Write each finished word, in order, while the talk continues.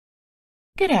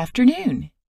Good afternoon.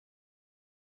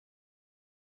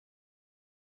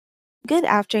 Good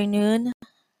afternoon.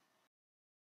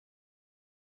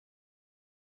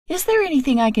 Is there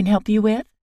anything I can help you with?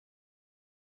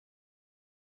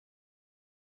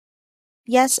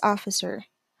 Yes, officer.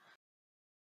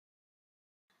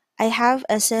 I have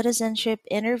a citizenship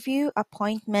interview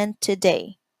appointment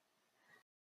today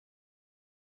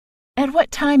At what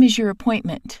time is your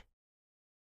appointment?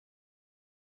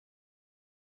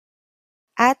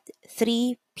 at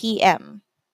 3 p.m.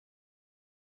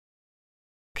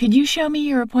 Could you show me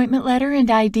your appointment letter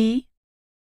and ID?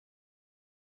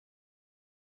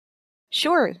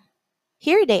 Sure,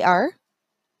 here they are.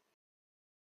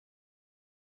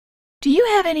 Do you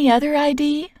have any other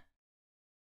ID?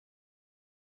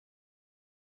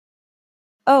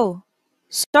 Oh,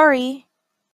 sorry.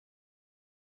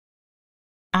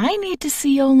 I need to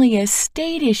see only a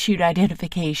state-issued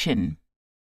identification.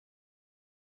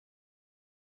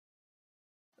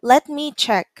 Let me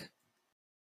check.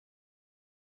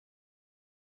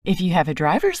 If you have a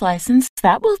driver's license,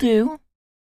 that will do.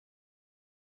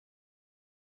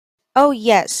 Oh,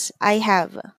 yes, I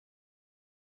have.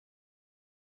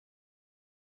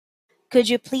 Could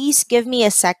you please give me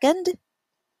a second?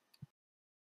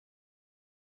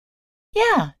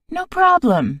 Yeah, no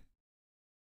problem.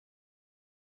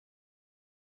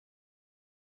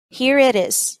 Here it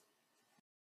is.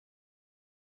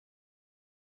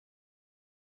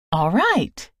 All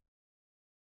right.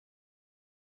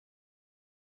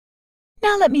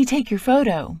 Now let me take your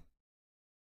photo.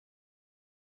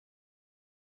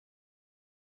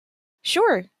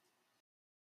 Sure.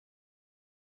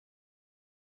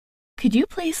 Could you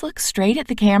please look straight at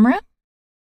the camera?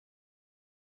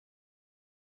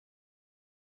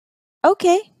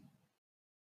 Okay.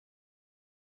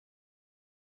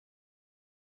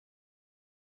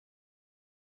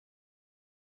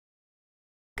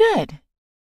 Good.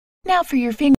 Now for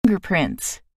your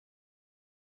fingerprints.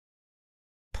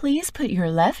 Please put your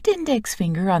left index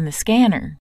finger on the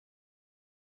scanner.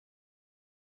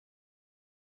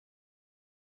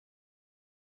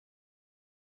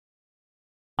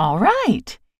 All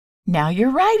right. Now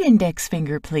your right index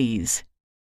finger, please.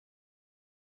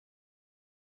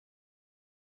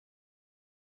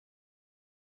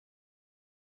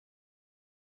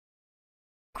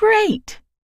 Great!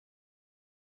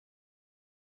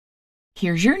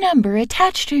 Here's your number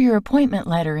attached to your appointment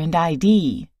letter and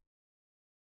ID.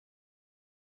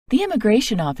 The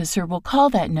immigration officer will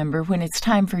call that number when it's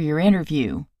time for your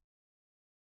interview.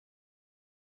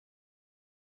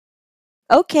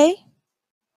 Okay.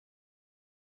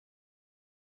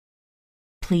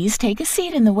 Please take a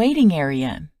seat in the waiting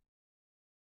area.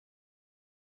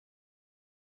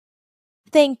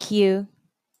 Thank you.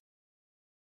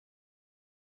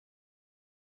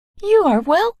 You are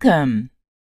welcome.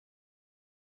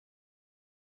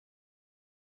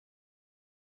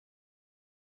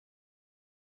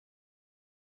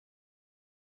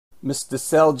 Miss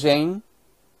DeSalle Jane?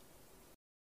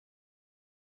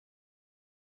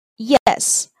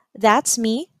 Yes, that's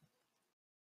me.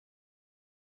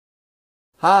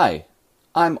 Hi,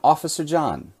 I'm Officer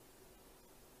John.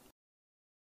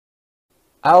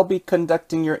 I'll be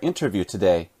conducting your interview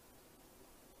today.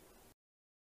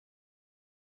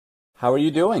 How are you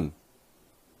doing?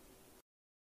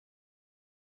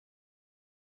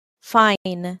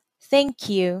 Fine. Thank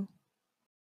you.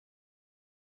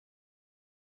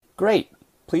 Great.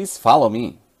 Please follow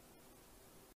me.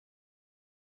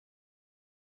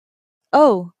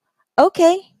 Oh,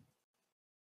 okay.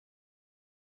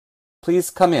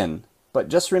 Please come in, but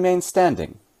just remain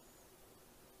standing.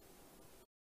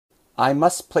 I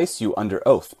must place you under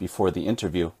oath before the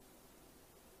interview.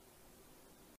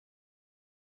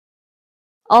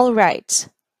 All right.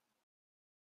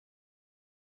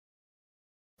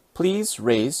 Please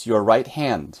raise your right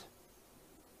hand.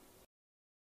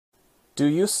 Do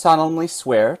you solemnly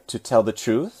swear to tell the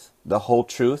truth, the whole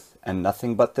truth, and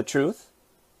nothing but the truth?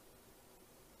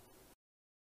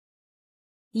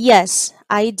 Yes,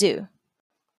 I do.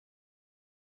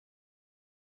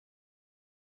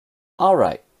 All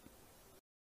right.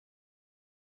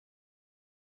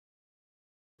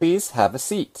 Please have a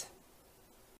seat.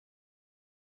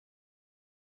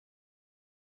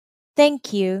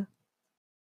 Thank you.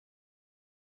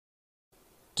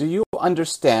 Do you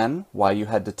understand why you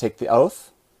had to take the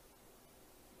oath?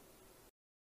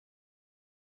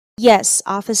 Yes,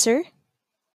 officer.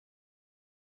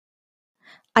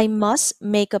 I must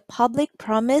make a public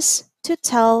promise to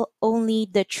tell only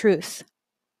the truth.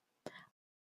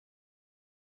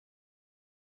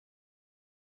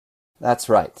 That's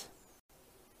right.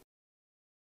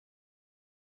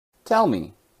 Tell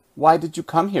me, Why did you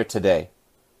come here today?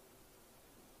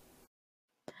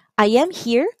 I am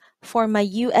here for my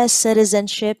U.S.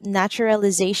 Citizenship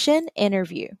Naturalization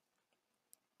interview.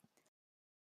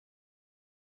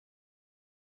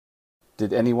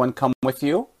 Did anyone come with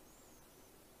you?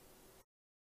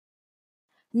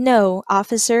 No,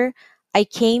 officer, I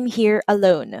came here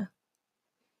alone.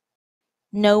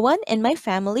 No one in my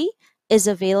family is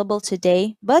available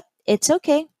today, but it's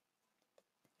okay.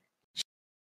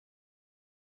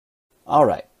 All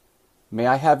right. May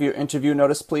I have your interview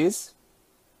notice, please?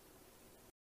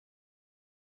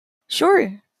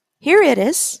 Sure, here it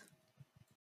is.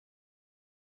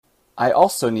 I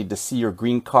also need to see your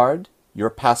green card, your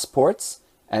passports,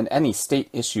 and any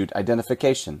state-issued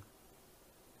identification.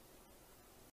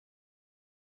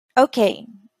 Okay,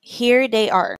 here they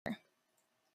are.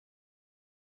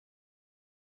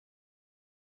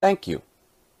 Thank you.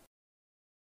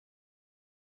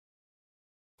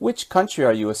 Which country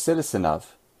are you a citizen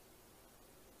of?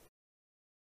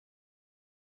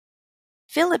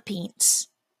 Philippines.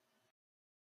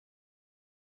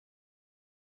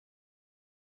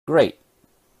 Great.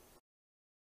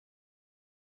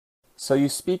 So you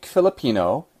speak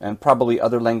Filipino and probably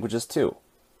other languages too.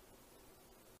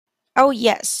 Oh,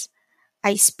 yes,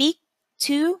 I speak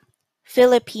two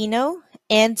Filipino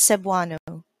and Cebuano.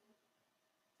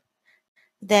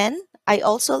 Then I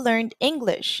also learned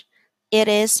English. It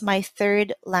is my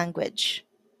third language.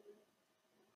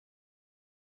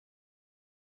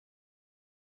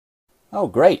 Oh,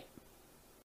 great.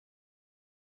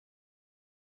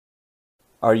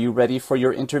 Are you ready for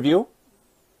your interview?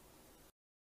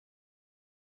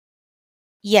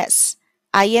 Yes,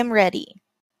 I am ready.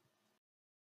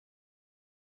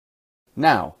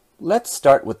 Now, let's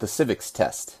start with the civics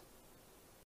test.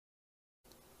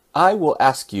 I will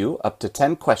ask you up to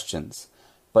 10 questions,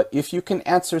 but if you can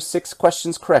answer 6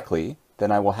 questions correctly,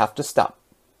 then I will have to stop.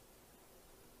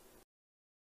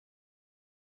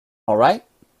 All right?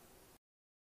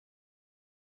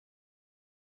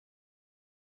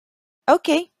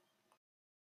 Okay,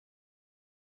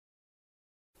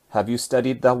 Have you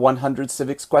studied the 100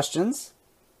 civics questions?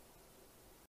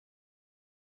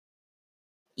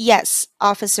 yes,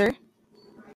 officer.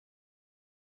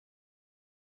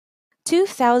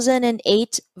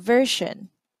 2008 version.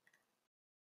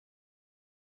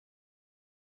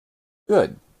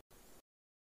 Good.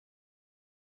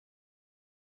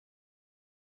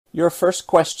 Your first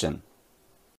question.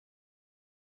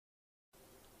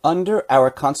 Under our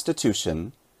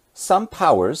Constitution, some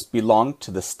powers belong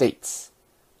to the states.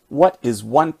 What is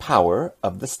one power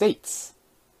of the states?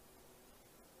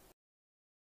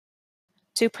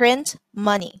 To print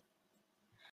money.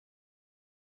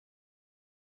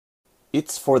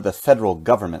 It's for the federal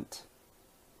government.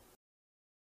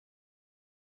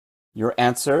 Your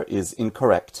answer is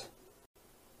incorrect.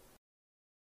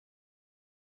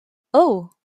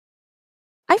 Oh,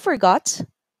 I forgot.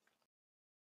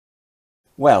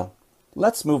 Well,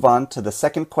 let's move on to the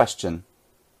second question.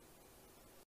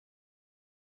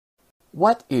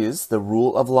 What is the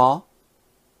rule of law?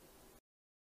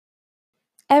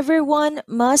 Everyone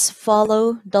must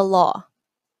follow the law.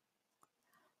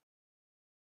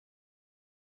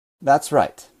 That's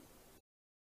right.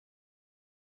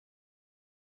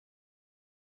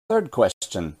 Third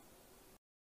question.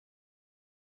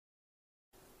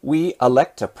 We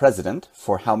elect a president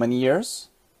for how many years?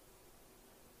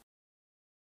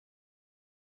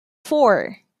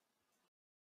 4.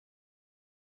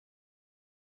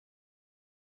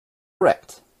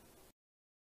 Correct.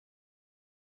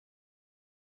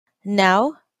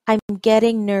 Now I'm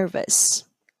getting nervous.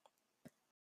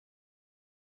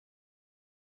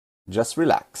 Just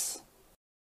relax.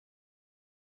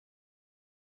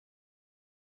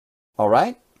 All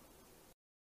right?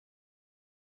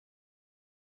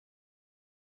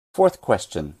 Fourth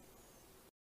question.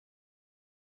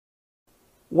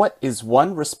 What is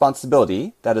one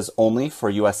responsibility that is only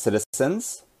for U.S.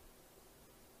 citizens?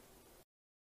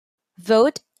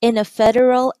 Vote in a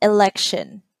federal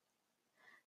election.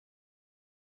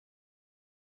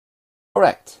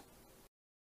 Correct.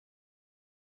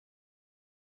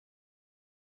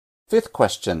 Fifth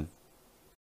question.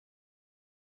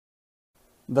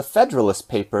 The Federalist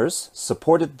Papers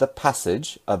supported the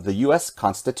passage of the U.S.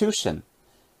 Constitution.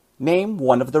 Name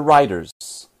one of the writers.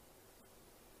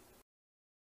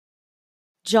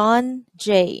 John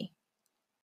Jay.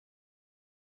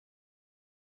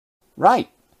 Right.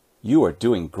 You are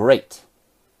doing great.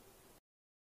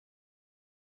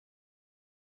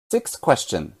 Sixth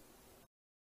question.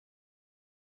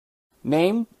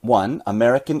 Name one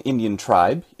American Indian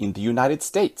tribe in the United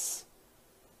States.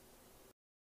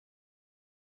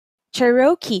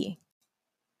 Cherokee.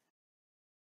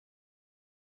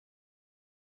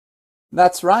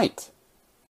 That's right.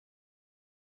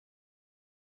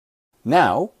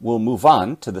 Now we'll move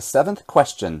on to the seventh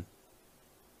question.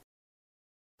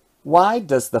 Why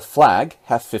does the flag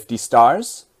have 50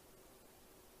 stars?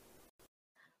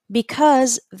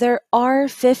 Because there are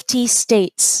 50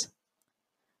 states.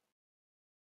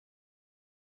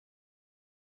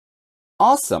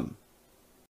 Awesome!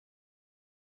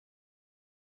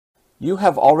 You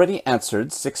have already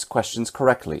answered 6 questions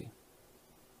correctly.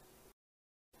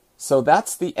 So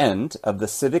that's the end of the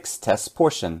civics test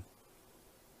portion.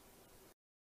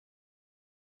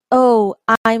 Oh,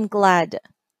 I'm glad.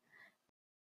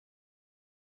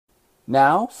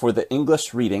 Now for the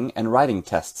English reading and writing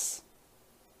tests.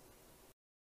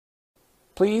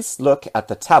 Please look at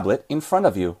the tablet in front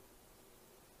of you.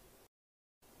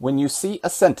 When you see a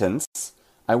sentence,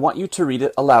 I want you to read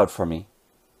it aloud for me.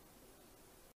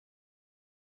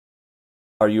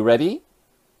 Are you ready?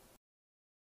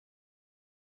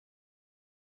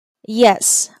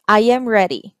 Yes, I am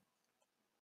ready.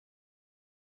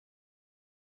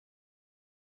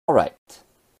 All right.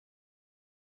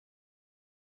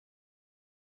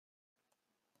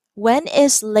 When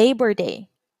is Labor Day?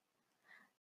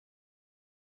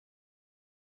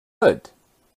 Good.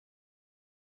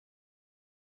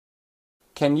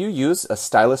 Can you use a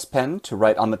stylus pen to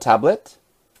write on the tablet?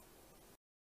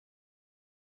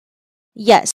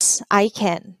 Yes, I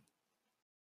can.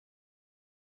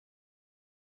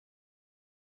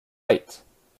 Great.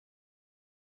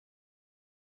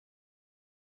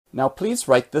 Now please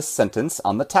write this sentence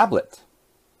on the tablet.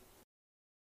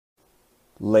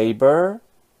 Labor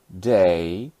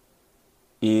Day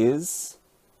is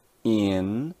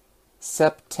in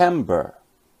September.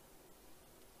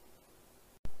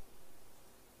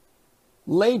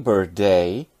 Labor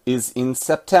Day is in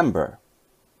September.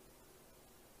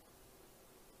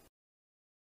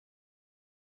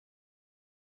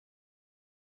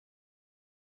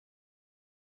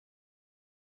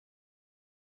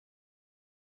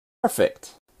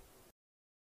 Perfect.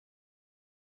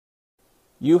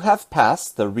 You have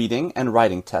passed the reading and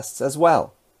writing tests as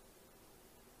well.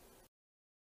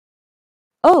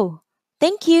 Oh,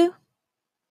 thank you.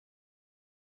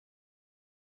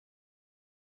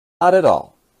 Not at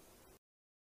all.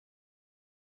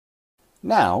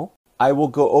 Now, I will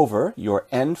go over your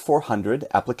N-400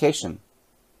 application.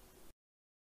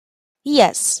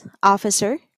 Yes,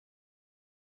 officer.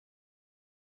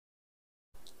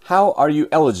 How are you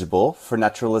eligible for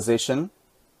naturalization?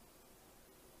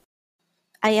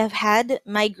 I have had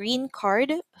my green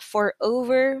card for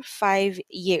over 5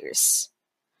 years.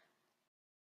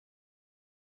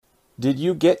 Did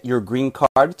you get your green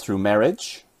card through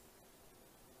marriage?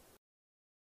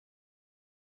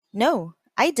 No,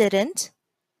 I didn't.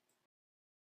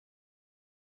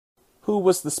 Who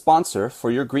was the sponsor for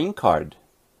your green card?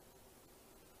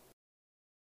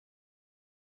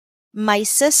 My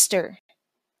sister.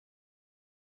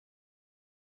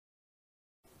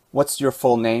 What's your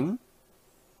full name?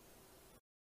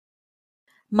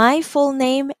 My full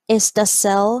name is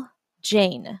Dacel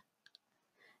Jane.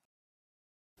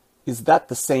 Is that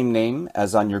the same name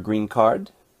as on your green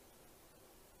card?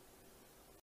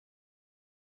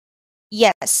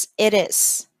 Yes, it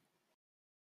is.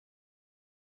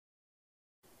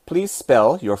 Please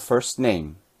spell your first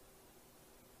name.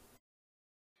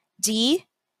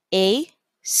 DacellE.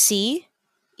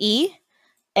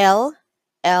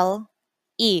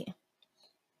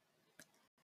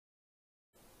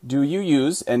 Do you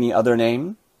use any other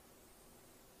name?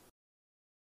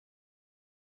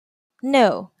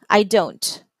 No, I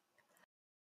don't.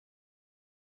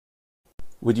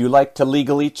 Would you like to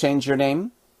legally change your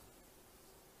name?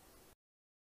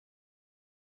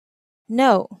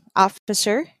 No,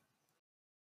 officer.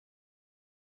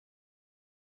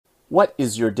 What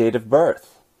is your date of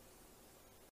birth?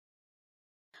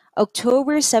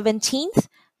 October 17th,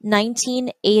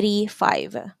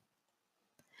 1985.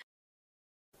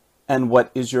 And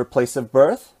what is your place of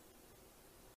birth?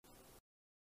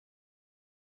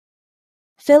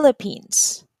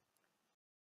 Philippines.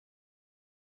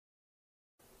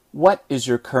 What is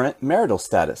your current marital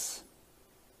status?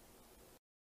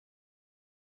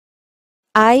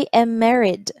 I am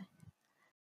married.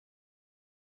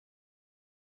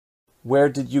 Where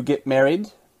did you get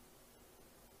married?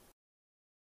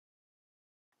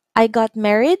 I got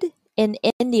married in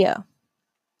India.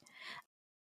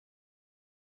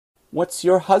 What's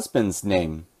your husband's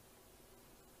name?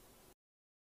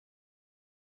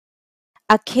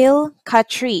 Akhil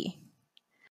Khatri.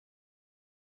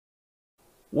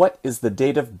 What is the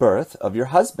date of birth of your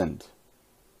husband?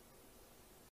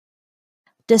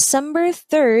 December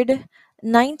 3rd,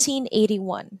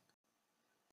 1981.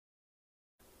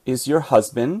 Is your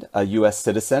husband a U.S.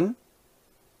 citizen?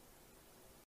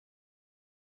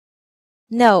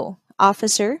 No,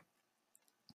 officer.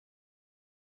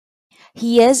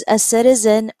 He is a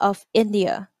citizen of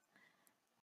India.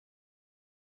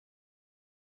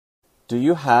 Do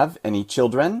you have any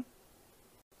children?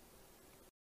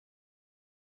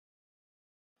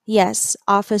 Yes,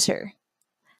 officer.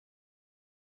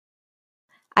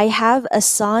 I have a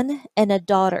son and a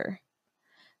daughter.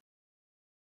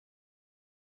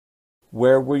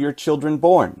 Where were your children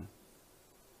born?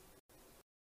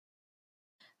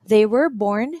 They were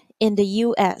born in the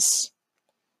U.S.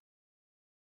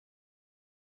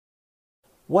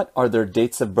 What are their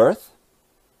dates of birth?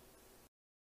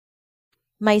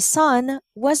 My son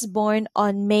was born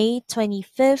on May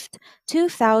 25th,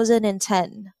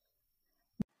 2010.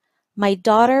 My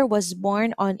daughter was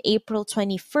born on April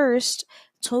 21st,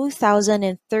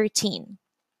 2013.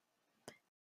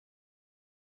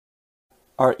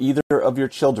 Are either of your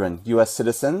children U.S.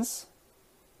 citizens?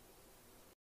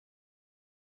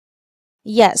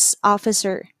 Yes,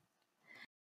 officer.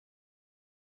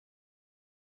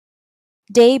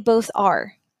 They both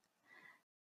are.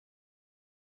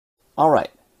 All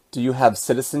right. Do you have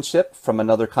citizenship from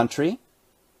another country?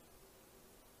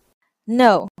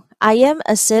 No, I am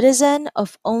a citizen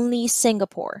of only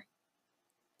Singapore.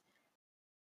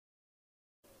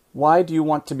 Why do you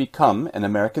want to become an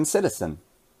American citizen?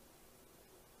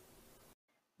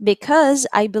 Because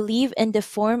I believe in the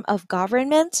form of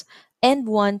government and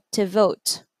want to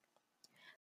vote.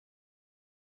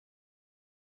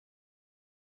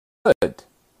 Good.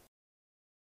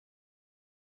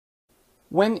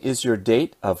 When is your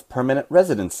date of permanent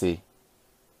residency?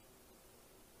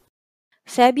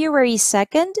 February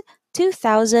 2nd,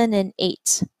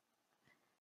 2008.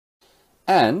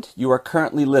 And you are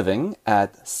currently living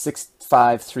at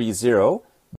 6530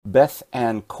 Beth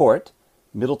Ann Court,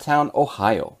 Middletown,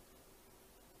 Ohio.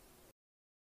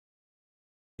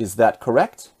 Is that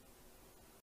correct?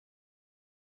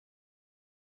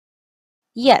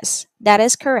 Yes, that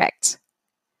is correct.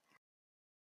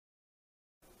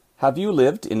 Have you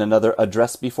lived in another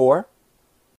address before?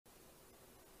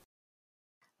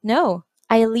 No,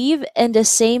 I live in the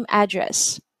same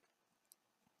address.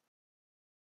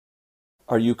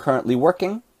 Are you currently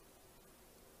working?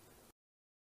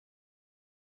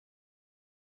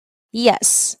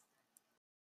 Yes,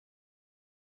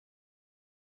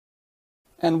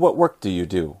 And what work do you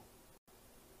do?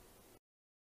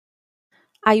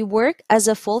 I work as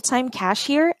a full-time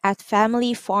cashier at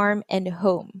Family Farm and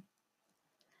Home.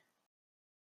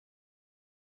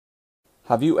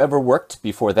 Have you ever worked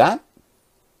before that?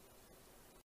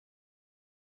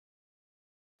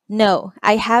 No,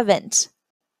 I haven't.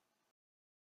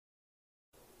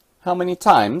 How many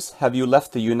times have you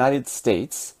left the United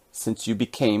States since you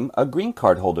became a green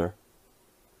card holder?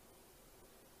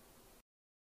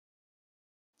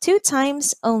 2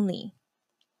 times only.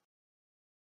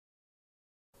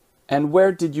 And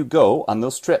where did you go on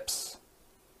those trips?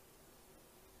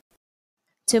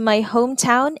 To my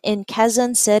hometown in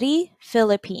Quezon City,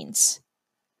 Philippines.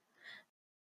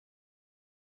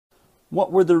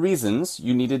 What were the reasons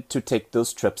you needed to take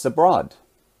those trips abroad?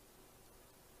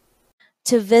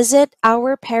 To visit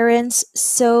our parents'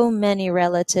 so many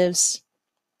relatives.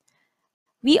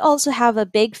 We also have a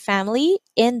big family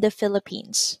in the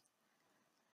Philippines.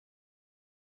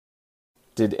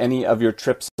 Did any of your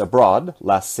trips abroad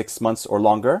last 6 months or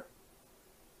longer?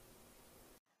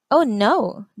 Oh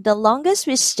no, the longest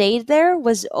we stayed there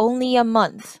was only a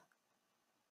month.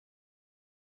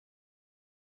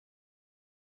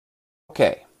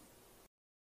 Okay.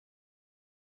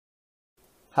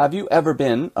 Have you ever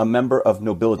been a member of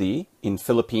nobility in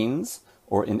Philippines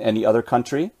or in any other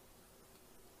country?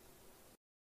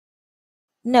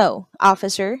 No,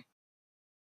 officer.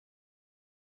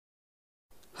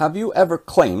 Have you ever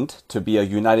claimed to be a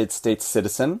United States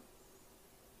citizen?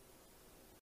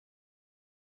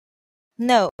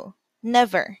 No,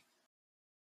 never.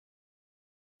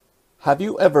 Have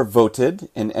you ever voted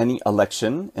in any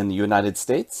election in the United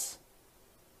States?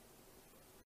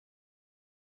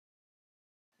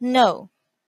 No,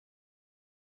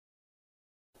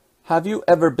 Have you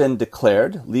ever been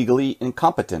declared legally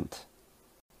incompetent?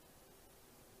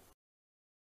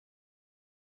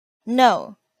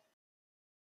 no.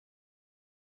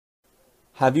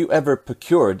 Have you ever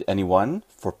procured anyone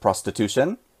for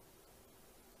prostitution?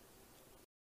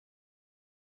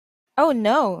 Oh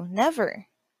no, never.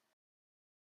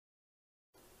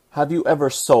 Have you ever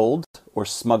sold or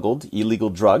smuggled illegal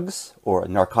drugs or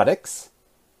narcotics?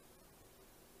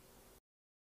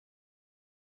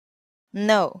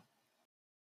 No.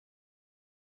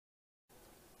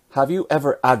 Have you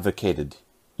ever advocated,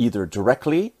 either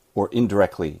directly or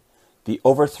indirectly, the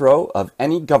overthrow of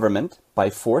any government by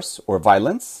force or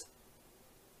violence?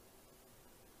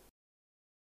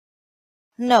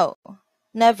 No.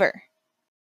 Never.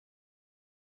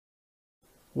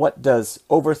 What does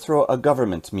overthrow a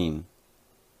government mean?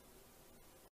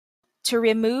 To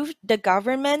remove the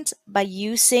government by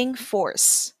using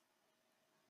force.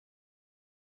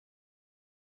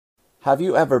 Have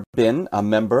you ever been a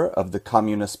member of the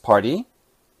Communist Party?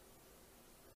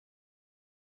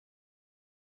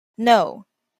 No.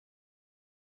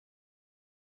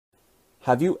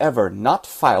 Have you ever not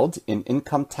filed an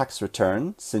income tax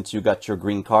return since you got your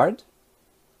green card?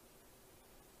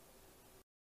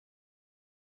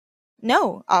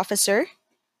 No, officer.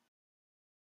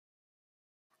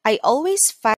 I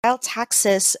always file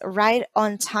taxes right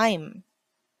on time.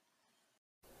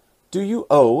 Do you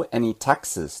owe any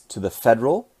taxes to the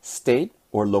federal, state,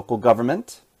 or local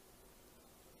government?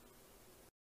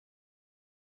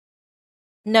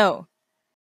 No.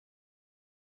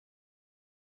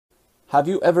 Have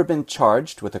you ever been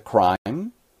charged with a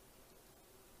crime?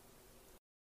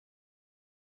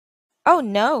 Oh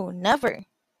no, never.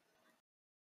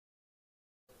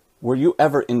 Were you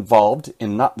ever involved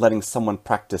in not letting someone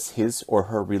practice his or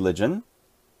her religion?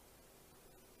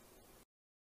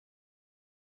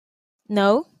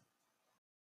 No.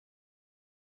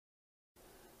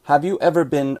 Have you ever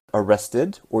been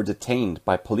arrested or detained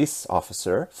by police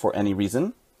officer for any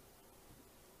reason?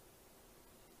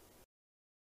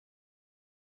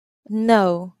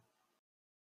 No.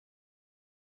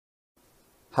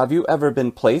 Have you ever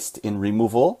been placed in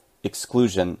removal,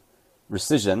 exclusion,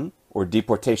 rescission, or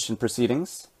deportation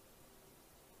proceedings?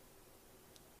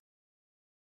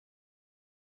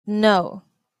 No.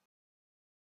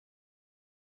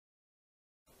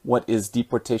 What is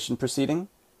deportation proceeding?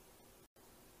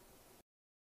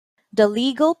 The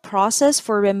legal process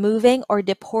for removing or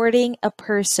deporting a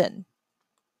person.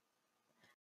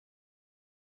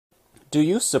 Do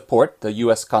you support the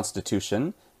U.S.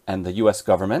 Constitution and the U.S.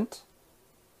 government?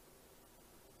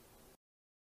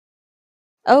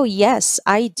 Oh yes,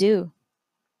 I do.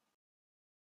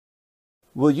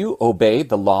 Will you obey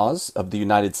the laws of the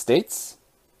United States?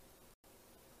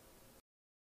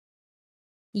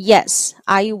 Yes,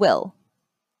 I will.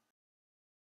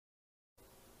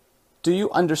 Do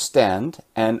you understand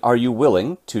and are you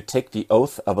willing to take the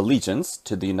oath of allegiance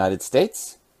to the United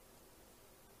States?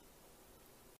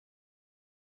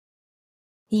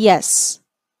 Yes.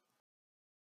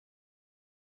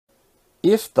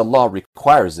 If the law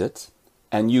requires it,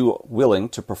 and you willing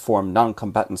to perform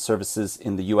non-combatant services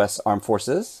in the U.S. Armed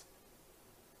Forces?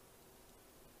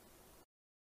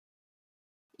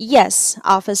 Yes,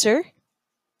 officer.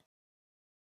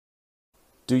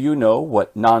 Do you know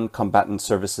what non-combatant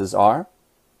services are?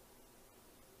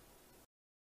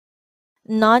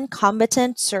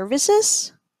 Non-combatant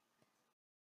services?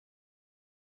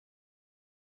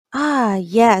 Ah,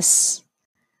 yes.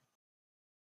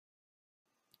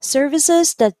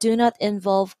 Services that do not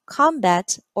involve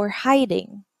combat or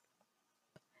hiding.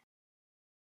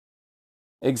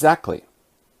 Exactly.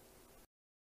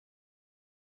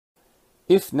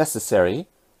 If necessary,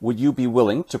 would you be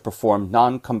willing to perform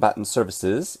non-combatant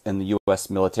services in the U.S.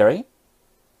 military?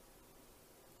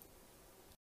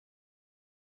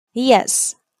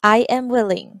 Yes, I am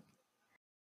willing.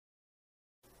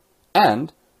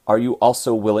 And are you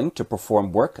also willing to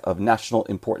perform work of national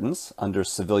importance under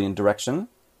civilian direction?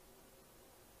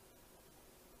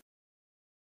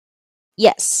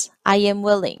 Yes, I am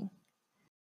willing.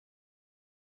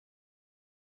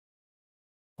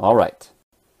 All right.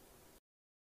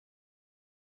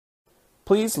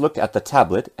 Please look at the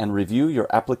tablet and review your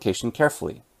application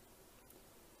carefully.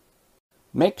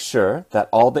 Make sure that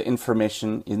all the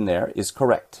information in there is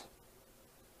correct.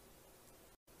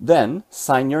 Then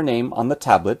sign your name on the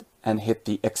tablet and hit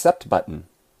the Accept button.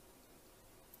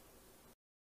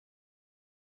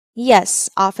 Yes,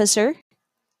 officer.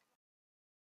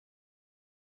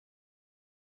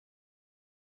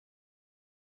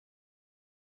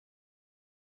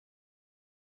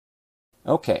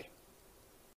 Okay.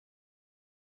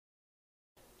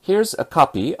 Here's a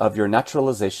copy of your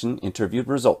naturalization interview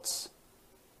results.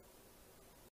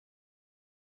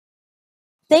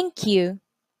 Thank you.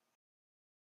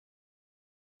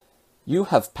 You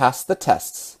have passed the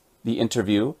tests, the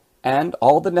interview, and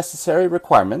all the necessary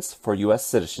requirements for U.S.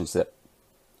 citizenship.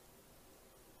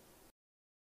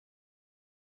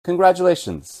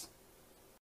 Congratulations!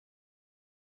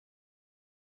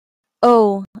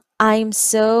 Oh, I'm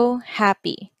so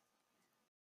happy.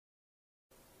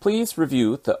 Please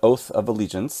review the Oath of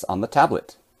Allegiance on the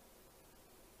tablet.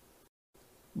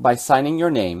 By signing your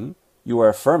name, you are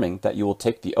affirming that you will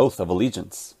take the Oath of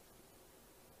Allegiance.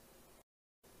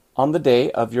 On the day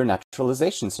of your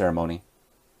naturalization ceremony.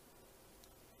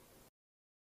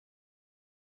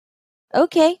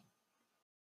 Okay.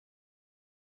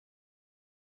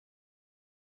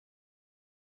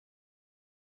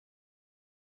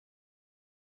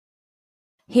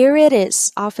 Here it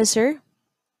is, officer.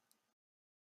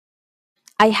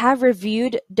 I have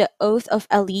reviewed the oath of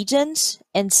allegiance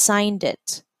and signed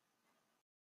it.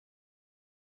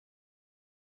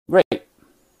 Great.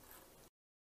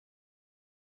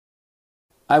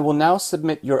 I will now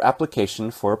submit your application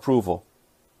for approval.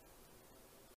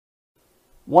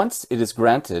 Once it is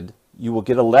granted, you will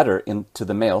get a letter into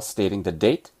the mail stating the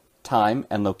date, time,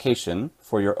 and location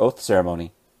for your oath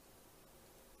ceremony.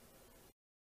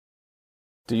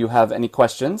 Do you have any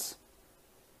questions?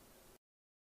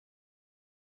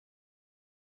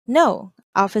 No,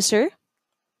 officer.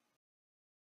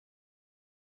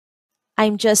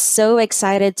 I'm just so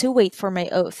excited to wait for my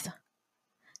oath.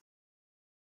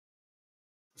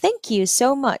 Thank you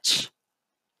so much.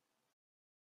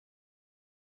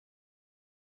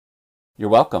 You're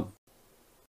welcome.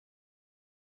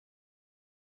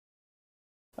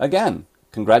 Again,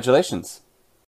 congratulations.